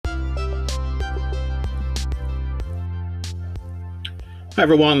Hi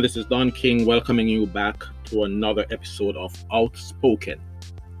everyone, this is Don King welcoming you back to another episode of Outspoken.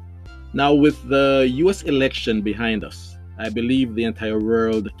 Now, with the US election behind us, I believe the entire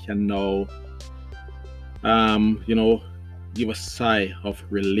world can now, um, you know, give a sigh of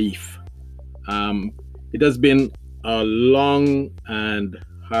relief. Um, it has been a long and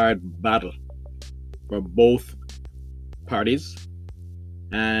hard battle for both parties,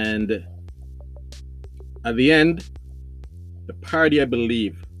 and at the end, the party I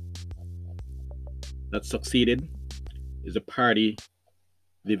believe that succeeded is a party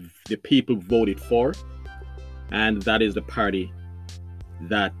the people voted for, and that is the party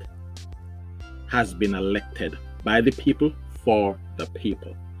that has been elected by the people for the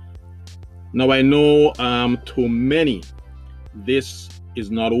people. Now, I know to many this is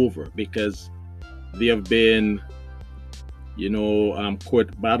not over because there have been,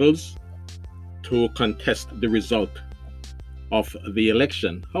 court battles to contest the result of the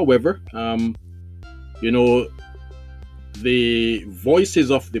election. However, the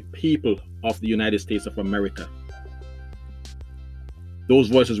voices of the people of the United States of America, those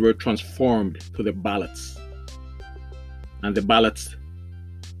voices were transformed to the ballots. And the ballots,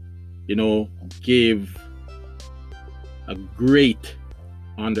 gave a great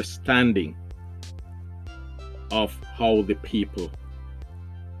understanding of how the people,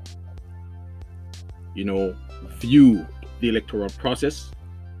 view the electoral process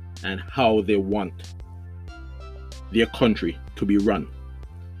and how they want their country to be run.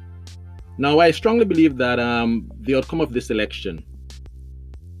 Now, I strongly believe that the outcome of this election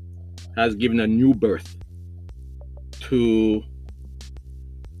has given a new birth to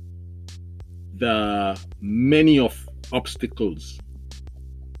the many of obstacles,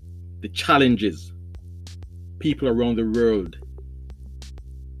 the challenges people around the world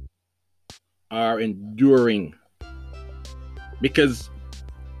are enduring, because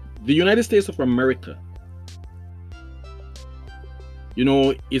the United States of America,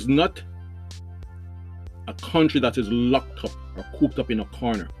 is not a country that is locked up or cooped up in a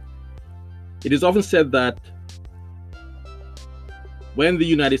corner. It is often said that when the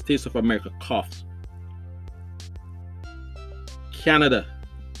United States of America coughs, Canada,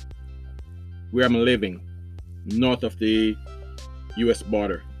 where I'm living, north of the US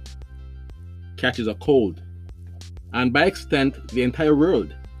border, catches a cold. And by extent, the entire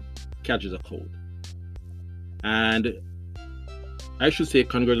world catches a cold. And I should say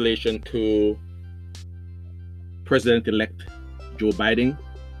congratulations to President-elect Joe Biden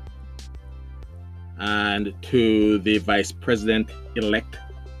and to the Vice President-elect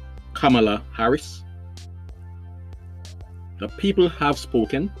Kamala Harris. The people have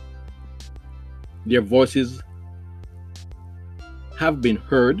spoken. Their voices have been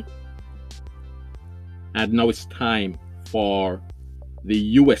heard. And now it's time for the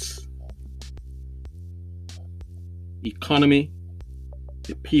US economy,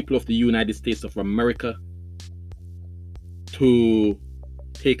 the people of the United States of America, to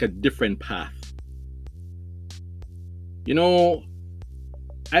take a different path.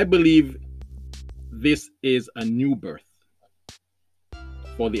 I believe this is a new birth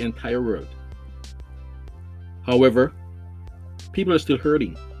for the entire world. However, people are still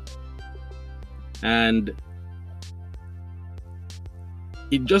hurting. And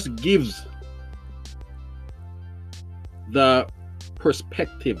it just gives the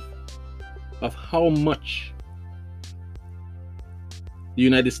perspective of how much the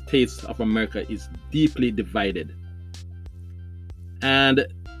United States of America is deeply divided. And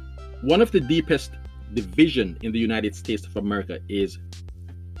one of the deepest division in the United States of America is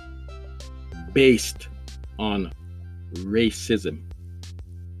based on racism.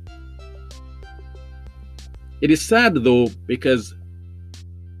 It is sad though, because,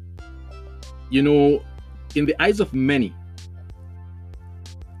 in the eyes of many,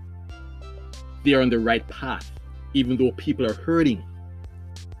 they are on the right path, even though people are hurting.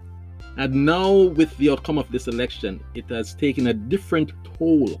 And now with the outcome of this election, it has taken a different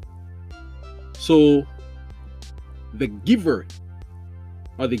toll. So the giver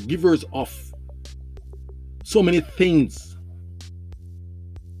or the givers of so many things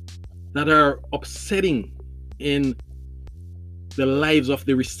that are upsetting in the lives of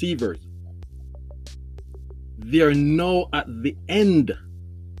the receivers, they are now at the end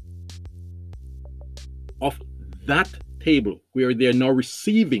of that table where they are now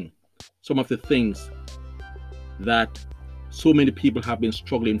receiving some of the things that so many people have been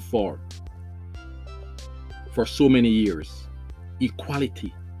struggling for so many years.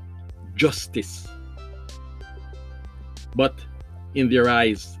 Equality, justice. But in their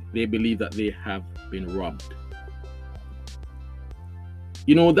eyes, they believe that they have been robbed.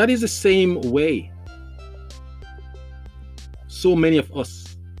 That is the same way so many of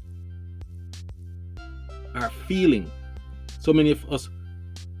us are feeling. So many of us,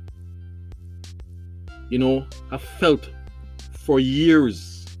 have felt for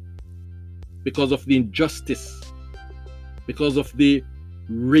years because of the injustice, because of the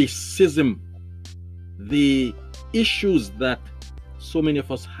racism, the issues that so many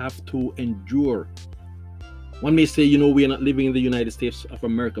of us have to endure. One may say, we are not living in the United States of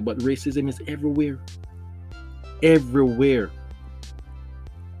America, but racism is everywhere. Everywhere.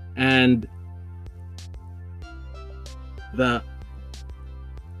 And the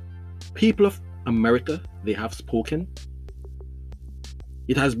people of America, they have spoken.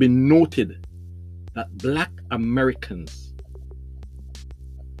 It has been noted that Black Americans,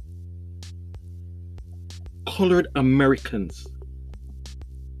 colored Americans,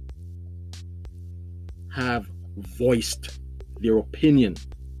 have voiced their opinion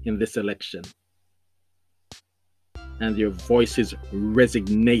in this election, and their voices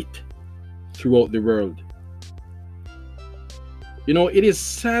resonate throughout the world. It is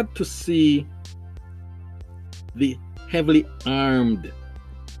sad to see the heavily armed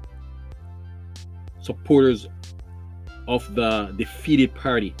supporters of the defeated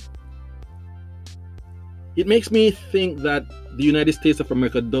party. It makes me think that the United States of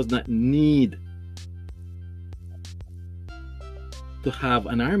America does not need to have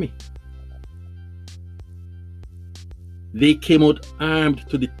an army. They came out armed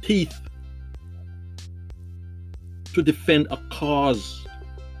to the teeth to defend a cause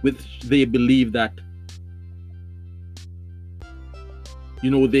which they believe that,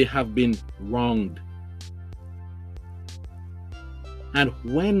 they have been wronged. And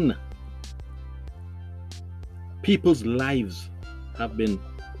when people's lives have been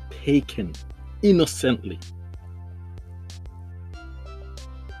taken innocently,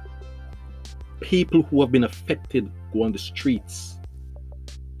 people who have been affected go on the streets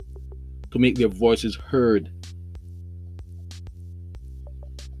to make their voices heard.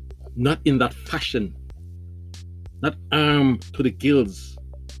 Not in that fashion, not armed to the gills,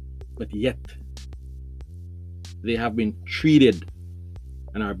 but yet they have been treated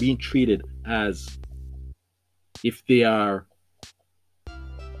and are being treated as if they are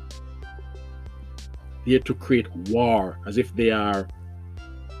there to create war, as if they are,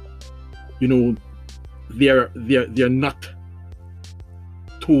 they're not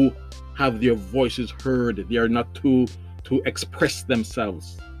to have their voices heard. They are not to express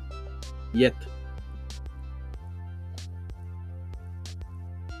themselves. Yet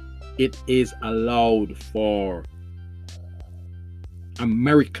it is allowed for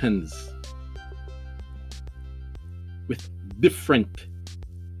Americans with different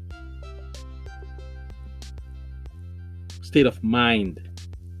state of mind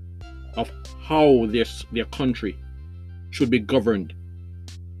of how their country should be governed,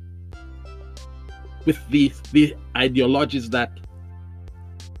 with the ideas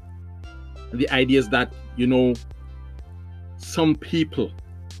that some people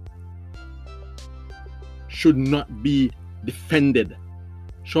should not be defended.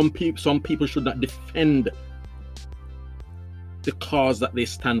 Some people should not defend the cause that they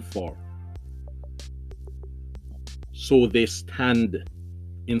stand for. So they stand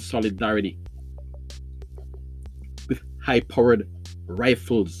in solidarity with high-powered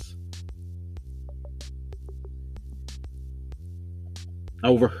rifles. I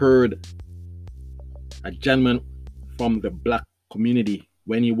overheard a gentleman from the Black community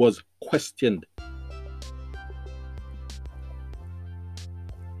when he was questioned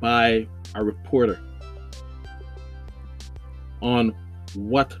by a reporter on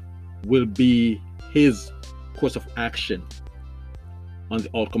what will be his course of action on the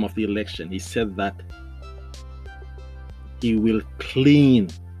outcome of the election. He said that he will clean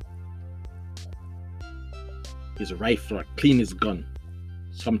his rifle or clean his gun,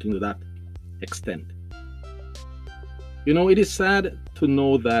 something to that extent. It is sad to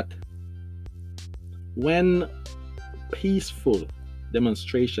know that when peaceful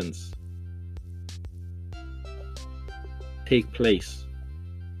demonstrations take place,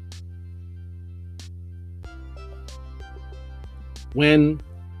 when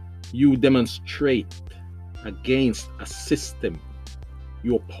you demonstrate against a system,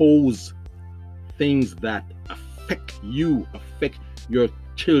 you oppose things that affect you, affect your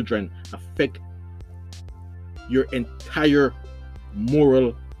children, affect your entire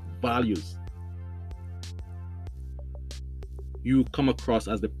moral values, you come across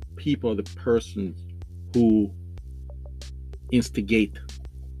as the people, the persons who instigate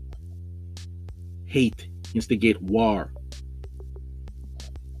hate, instigate war.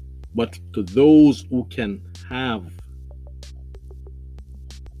 but to those who can have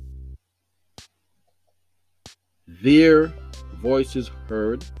their voices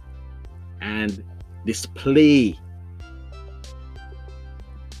heard and display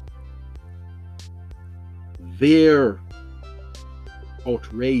their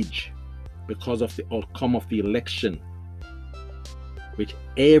outrage because of the outcome of the election, which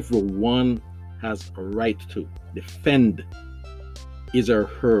everyone has a right to defend his or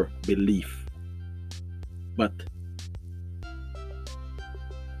her belief. But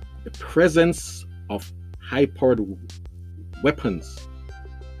the presence of high-powered weapons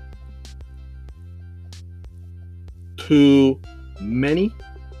to many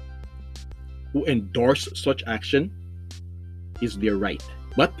who endorse such action is their right.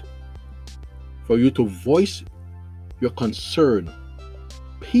 But for you to voice your concern,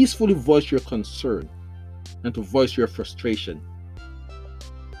 peacefully voice your concern, and to voice your frustration,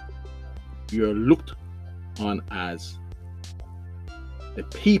 you're looked on as the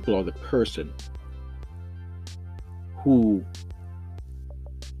people or the person who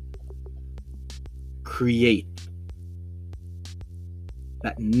create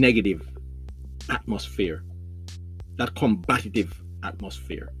that negative atmosphere, that combative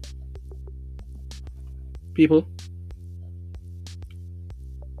atmosphere. People,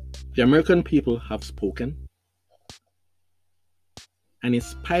 the American people have spoken, and in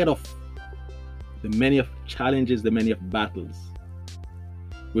spite of the many of challenges, the many of battles,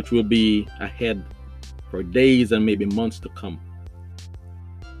 which will be ahead for days and maybe months to come,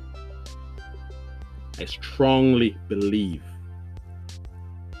 I strongly believe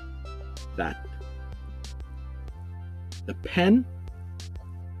that the pen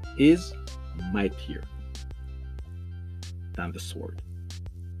is mightier than the sword.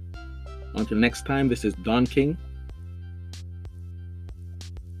 Until next time, this is Don King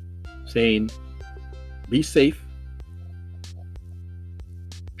saying, be safe,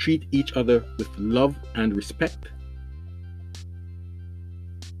 treat each other with love and respect.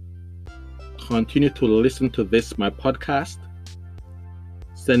 Continue to listen to this, my podcast.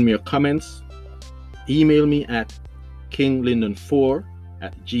 Send me your comments. Email me at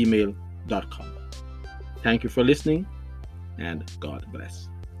kinglinden4@gmail.com. Thank you for listening, and God bless.